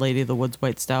stout, Lady of the Woods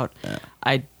white stout.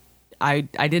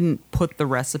 I didn't put the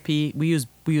recipe. We use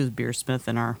Beersmith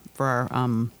for our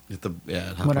At the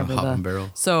whatever hop the and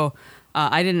barrel. So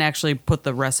I didn't actually put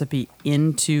the recipe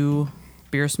into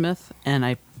Beersmith,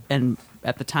 and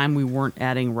at the time we weren't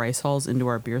adding rice hulls into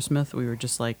our Beersmith. We were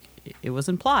just like it was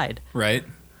implied, right?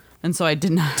 and so I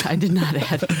did not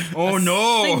add. Oh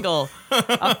no! Single,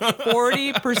 a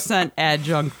 40%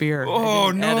 adjunct beer. Oh,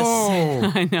 I didn't add a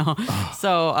no. I know.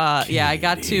 So yeah, I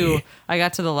got to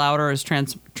the lauter as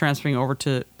transferring over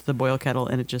to the boil kettle,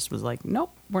 and it just was like,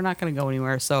 nope, we're not going to go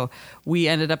anywhere. So we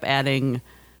ended up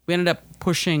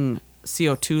pushing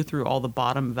CO2 through all the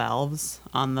bottom valves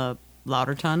on the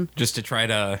lauter tun, Just to try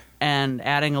to. and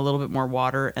adding a little bit more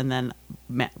water, and then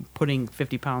putting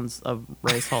 50 pounds of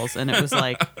rice hulls, and it was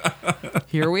like,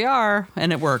 here we are,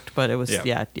 and it worked. But it was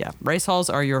yeah. Rice hulls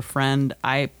are your friend.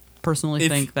 I personally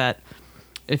think that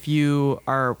if you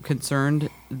are concerned,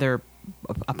 they're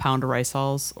a pound of rice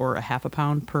hulls or a half a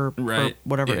pound per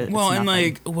whatever. Yeah. It's Well, and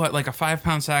nothing. like a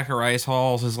 5-pound sack of rice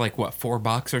hulls is like what,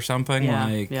 $4 or something. Yeah,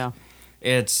 Like yeah.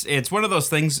 It's one of those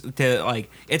things to like.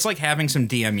 It's like having some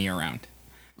DME around.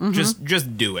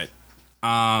 Just do it.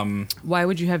 Why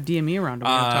would you have DME around? Are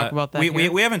we gonna talk about that?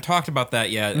 We haven't talked about that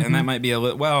yet, and that might be a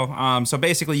little so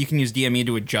basically you can use DME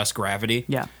to adjust gravity.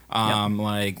 Yeah.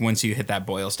 Like once you hit that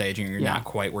boil stage and you're Yeah. not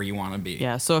quite where you want to be.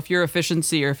 Yeah, so if your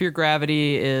efficiency or if your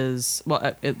gravity is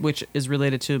which is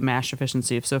related to mash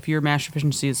efficiency. So if your mash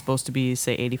efficiency is supposed to be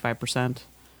say 85%,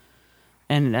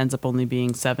 and it ends up only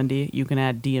being 70, you can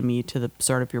add DME to the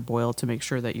start of your boil to make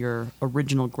sure that your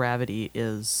original gravity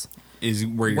is is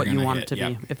where you're what gonna you want hit. it to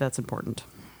Yep. be, if that's important.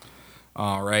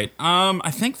 All right.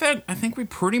 I think we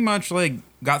pretty much like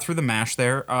got through the mash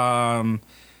there.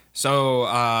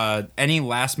 So any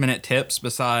last minute tips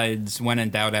besides when in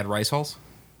doubt add rice hulls?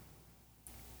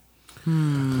 You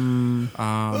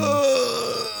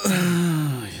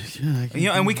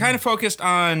know, and we kind of focused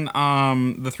on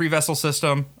the 3-vessel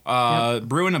system.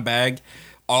 Brew in a bag.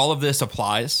 All of this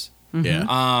applies.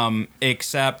 Yeah.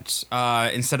 Except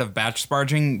instead of batch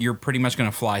sparging, you're pretty much going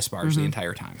to fly sparge the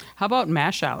entire time. How about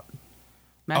mash out?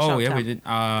 Mash Oh out yeah, temp. we did.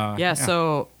 Yeah,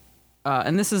 so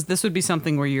and this would be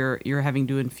something where you're having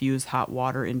to infuse hot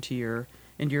water into your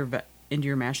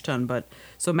mash tun. But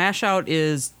so mash out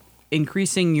is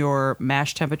increasing your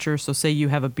mash temperature. So say you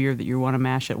have a beer that you want to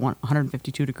mash at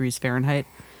 152 degrees Fahrenheit,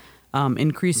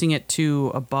 increasing it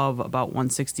to above about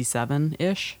 167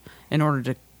 ish in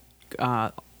order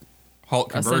to halt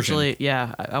conversion. essentially,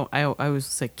 yeah. I always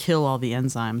say kill all the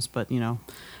enzymes, but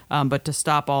but to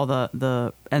stop all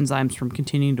the enzymes from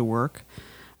continuing to work.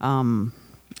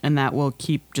 And that will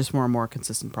keep just more and more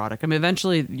consistent product. I mean,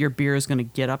 eventually your beer is going to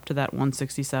get up to that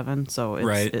 167, so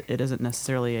Right. it isn't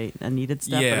necessarily a needed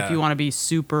step. But Yeah. if you want to be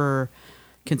super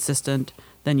consistent,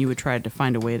 then you would try to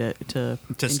find a way to stop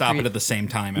it increase- at the same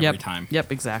time every time.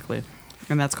 Yep, exactly.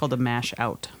 And that's called a mash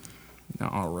out.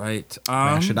 All right.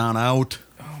 Mash it on out.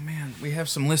 Oh man, we have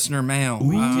some listener mail. do?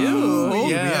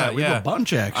 Yeah, we have a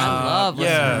bunch actually. I love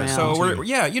listener Yeah, mail. so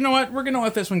you know what? We're gonna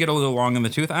let this one get a little long in the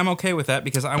tooth. I'm okay with that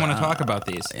because I want to talk about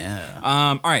these. Yeah.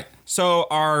 All right. So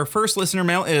our first listener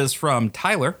mail is from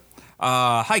Tyler.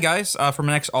 Hi guys, from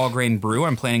my next all grain brew,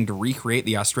 I'm planning to recreate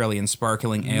the Australian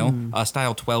Sparkling Ale,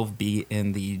 style 12B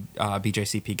in the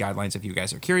BJCP guidelines. If you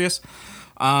guys are curious.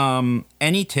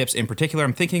 Any tips in particular?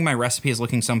 I'm thinking my recipe is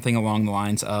looking something along the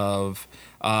lines of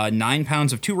 9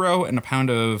 pounds of 2-row and a pound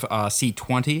of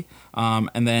C20,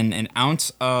 and then an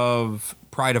ounce of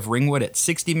Pride of Ringwood at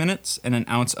 60 minutes and an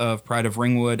ounce of Pride of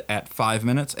Ringwood at 5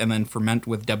 minutes, and then ferment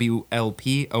with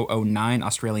WLP 009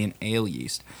 Australian ale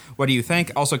yeast. What do you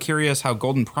think? Also curious how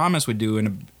Golden Promise would do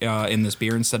in this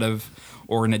beer instead of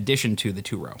or in addition to the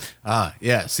 2-row.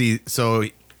 Yeah. See, so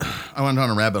I went down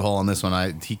a rabbit hole on this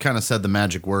one. He kind of said the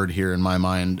magic word here in my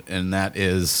mind, and that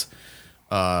is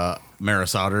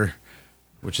Maris Otter,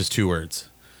 which is 2 words.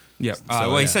 Yep.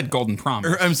 So, He yeah. said Golden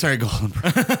Promise. I'm sorry, Golden.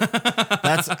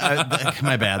 That's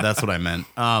my bad. That's what I meant.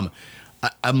 I'm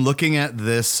looking at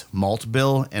this malt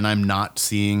bill, and I'm not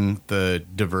seeing the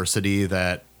diversity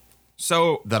that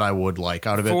So I would like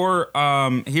out of it. for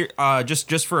here,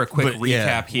 just for a quick But,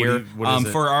 yeah, recap here, what is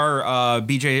it? for our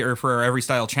BJ or for our Every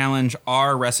Style Challenge,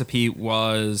 our recipe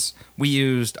was we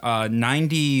used about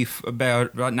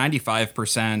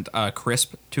 95%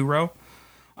 crisp 2-row.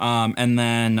 And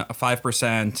then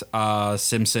 5%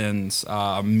 Simpsons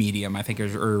medium, I think,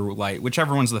 or light,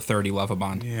 whichever one's the 30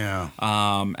 Lovabond. Yeah.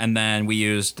 And then we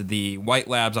used the White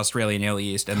Labs Australian Ale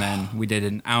yeast, and then we did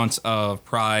an ounce of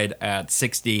Pride at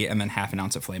 60, and then half an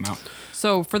ounce of Flame Out.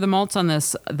 So for the malts on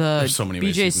this, the There's so many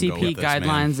ways you can go BJCP with this, man.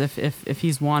 guidelines, if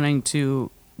he's wanting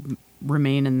to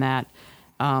remain in that,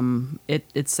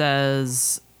 it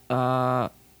says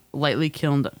lightly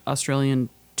kilned Australian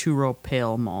 2-row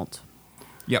pale malt.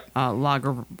 Yep.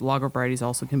 Lager varieties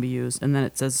also can be used, and then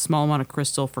it says small amount of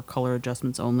crystal for color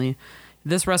adjustments only.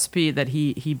 This recipe that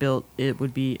he built, it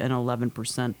would be an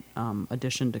 11%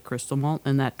 addition to crystal malt,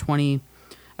 and that 20.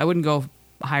 I wouldn't go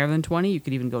higher than 20. You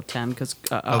could even go 10 because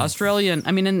Australian.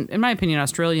 I mean, in my opinion,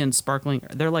 Australian sparkling,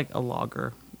 they're like a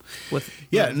lager. With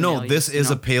This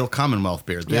is a pale Commonwealth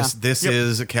beer. This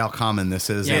is a Cal Common. This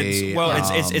is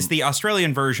It's the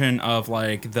Australian version of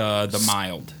like the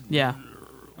mild. Yeah.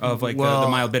 Of like the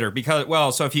mild bitter, because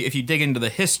so if you dig into the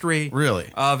history Really?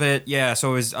 of it,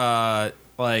 so it was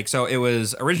it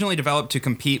was originally developed to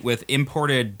compete with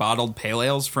imported bottled pale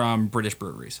ales from British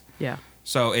breweries. Yeah.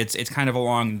 So it's kind of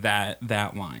along that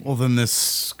line. Well, then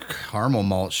this caramel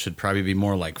malt should probably be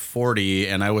more like 40,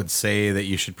 and I would say that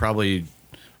you should probably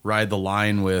ride the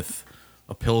line with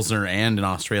a Pilsner and an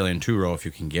Australian 2-row if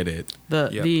you can get it.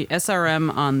 The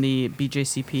SRM on the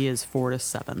BJCP is 4 to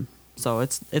 7. So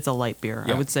it's a light beer.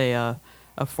 Yeah. I would say a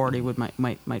 40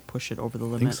 might push it over the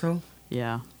limit. Think so?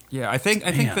 Yeah. Yeah, I think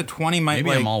Man, the 20 might Maybe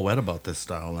like. I'm all wet about this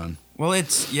style then. Well,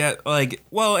 it's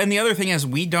and the other thing is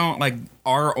we don't like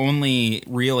our only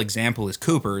real example is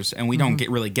Cooper's, and we don't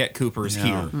really get Cooper's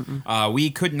Yeah. here. We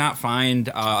could not find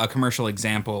a commercial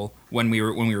example when we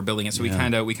were building it, so we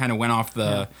kind of went off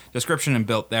the description and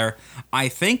built there. I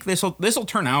think this will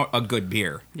turn out a good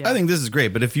beer. Yeah. I think this is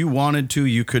great, but if you wanted to,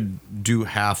 you could do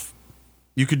half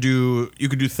You could do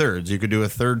thirds. You could do a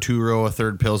third 2-row, a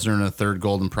third Pilsner, and a third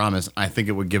Golden Promise. I think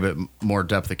it would give it more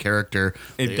depth of character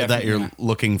that you're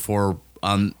looking for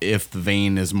if the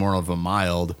vein is more of a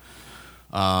mild,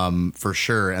 for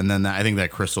sure. And then I think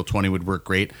that Crystal 20 would work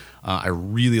great. I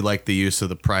really like the use of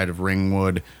the Pride of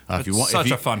Ringwood. If you want,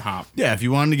 a fun hop. Yeah, if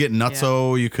you wanted to get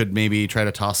nutso, you could maybe try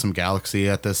to toss some Galaxy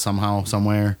at this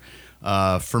somewhere.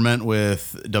 Ferment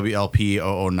with WLP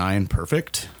 009,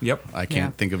 perfect. Yep. I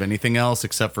can't think of anything else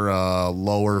except for a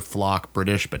lower flock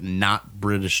British, but not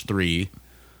British 3.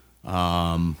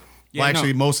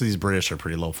 Actually, most of these British are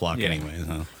pretty low flock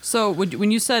anyway. So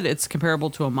when you said it's comparable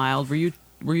to a mild,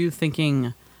 were you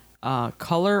thinking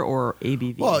color or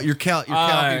ABV? Well, your Cal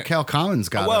Commons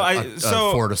got a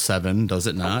 4 to 7, does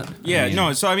it not? Yeah,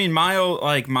 no. So I mean,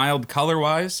 mild color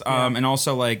wise, and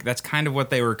also like that's kind of what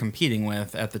they were competing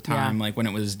with at the time, like when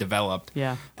it was developed.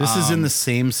 Yeah. This is in the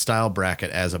same style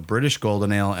bracket as a British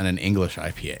Golden Ale and an English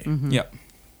IPA. Mm-hmm. Yep.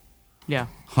 Yeah.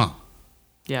 Huh.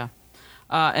 Yeah.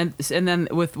 And then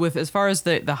with as far as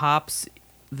the hops,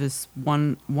 this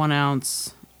 1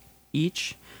 ounce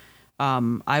each.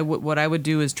 What I would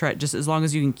do is try, just as long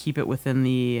as you can keep it within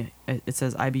it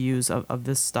says IBUs of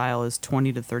this style is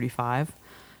 20 to 35.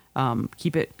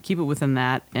 Keep it within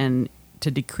that, and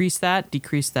to decrease that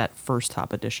first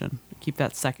hop addition. Keep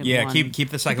that second one. Yeah, keep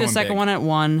the second one. Keep the second one at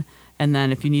 1, and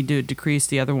then if you need to decrease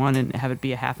the other one and have it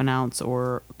be a half an ounce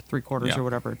or 3/4 or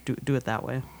whatever, do it that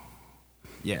way.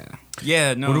 Yeah.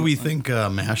 Yeah. No. What do we think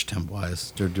mash temp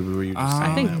wise? Were you just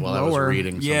saying I think that while lower. I was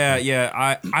reading something?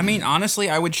 Yeah. I mean, honestly,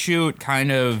 I would shoot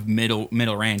kind of middle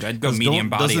range. I'd go medium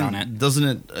body on it.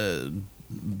 Doesn't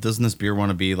this beer want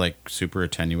to be like super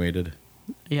attenuated?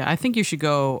 Yeah, I think you should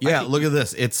go. Yeah, look at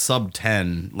this. It's sub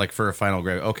 10, like for a final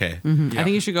grade. Okay. Mm-hmm. I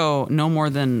think you should go no more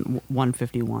than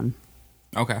 151.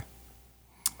 Okay.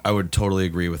 I would totally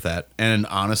agree with that. And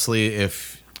honestly,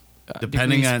 if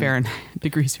depending on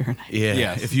degrees Fahrenheit. Yeah.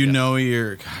 Yes, if you know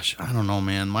I don't know,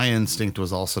 man. My instinct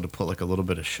was also to put like a little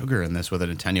bit of sugar in this with an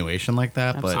attenuation like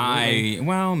that, Absolutely.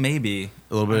 but maybe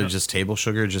a little bit of just table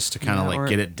sugar just to kind of like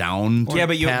get it down. Yeah,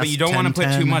 but you don't want to put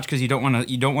 10. too much because you don't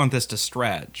want this to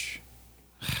stretch.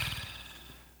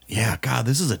 Yeah, God,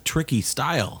 this is a tricky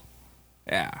style.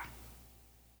 Yeah.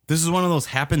 This is one of those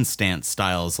happenstance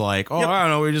styles, like, I don't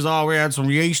know, we had some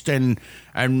yeast and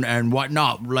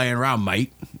whatnot laying around,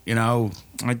 mate. You know,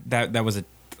 That was a.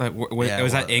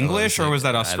 Was that English or was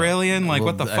that Australian? Like,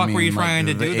 what the fuck were you trying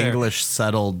to do there? English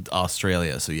settled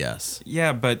Australia, so yes.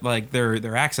 Yeah, but like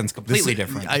their accent's completely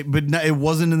different. But it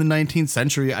wasn't in the 19th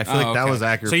century. I feel like that was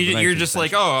accurate. So you're just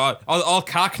like, all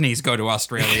Cockneys go to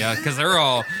Australia because they're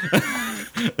all.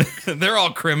 They're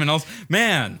all criminals.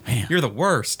 Man, you're the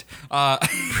worst. All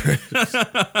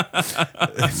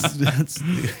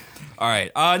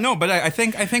right. No, but I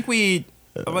think we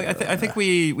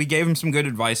gave him some good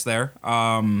advice there.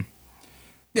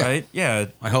 Right? Yeah.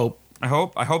 I hope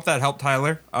that helped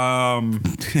Tyler. I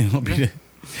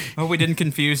hope we didn't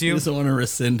confuse He you. doesn't want to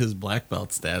rescind his black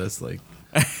belt status. Like,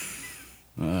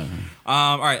 all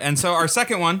right, and so our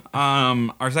second one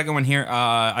here,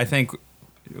 I think.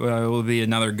 Will be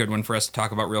another good one for us to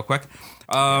talk about real quick.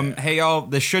 Hey, y'all,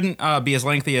 this shouldn't be as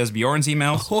lengthy as Bjorn's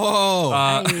emails. Whoa!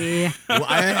 Well,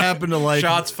 I happen to like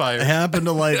Shots fired. I happen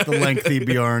to like the lengthy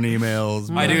Bjorn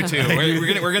emails. I do too.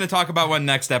 We're gonna talk about one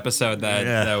next episode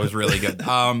that was really good.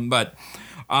 But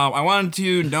I wanted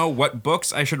to know what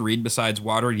books I should read besides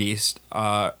water yeast,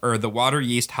 or the water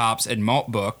yeast, hops, and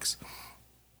malt books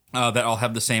that all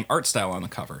have the same art style on the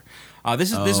cover.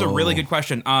 This is a really good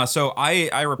question. So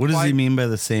I replied. What does he mean by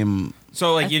the same?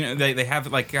 So like they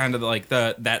have like kind of like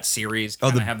that series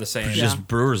kind of have the same. Just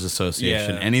Brewers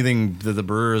Association. Yeah. Anything that the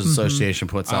Brewers Association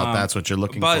puts out, that's what you're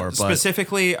looking for. But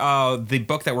specifically, the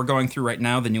book that we're going through right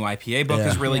now, the new IPA book,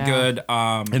 is really good.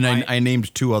 And I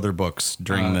named 2 other books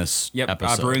during this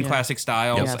episode. Brewing Classic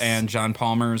Styles and John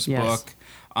Palmer's book.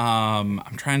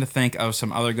 I'm trying to think of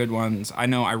some other good ones. I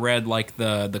know I read like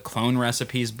the Clone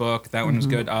Recipes book. That one was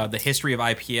good. The History of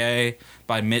IPA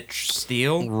by Mitch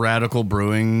Steele. Radical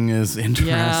Brewing is interesting.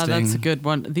 Yeah, that's a good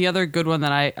one. The other good one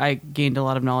that I gained a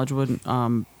lot of knowledge would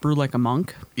Brew Like a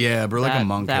Monk. Yeah, Brew Like a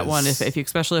Monk. That one, if you,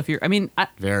 especially if you're,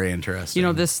 very interesting. You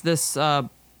know, this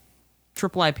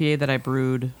triple IPA that I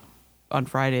brewed on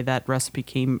Friday, that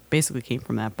recipe basically came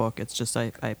from that book. It's just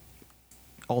I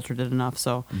altered it enough.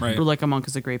 So Brew Like a Monk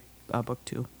is a great book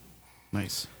too.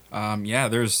 Nice.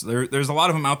 There's a lot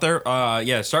of them out there.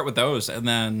 Start with those and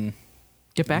then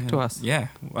get back to us. Yeah,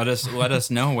 let us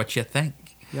know what you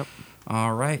think. Yep.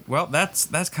 All right. Well, that's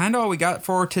kind of all we got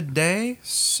for today.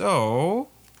 So,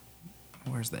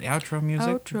 where's the outro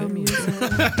music? Outro music.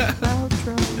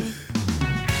 Outro.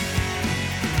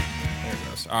 There we go.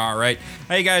 All right.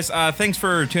 Hey, guys, thanks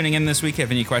for tuning in this week. If you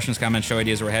have any questions, comments, show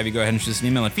ideas, or what have you, go ahead and shoot us an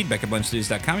email at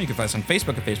feedback@blindstudios.com. You can find us on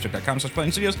Facebook at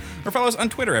facebook.com/blindstudios, or follow us on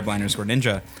Twitter at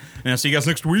blind_ninja. And I'll see you guys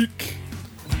next week.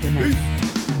 Good night.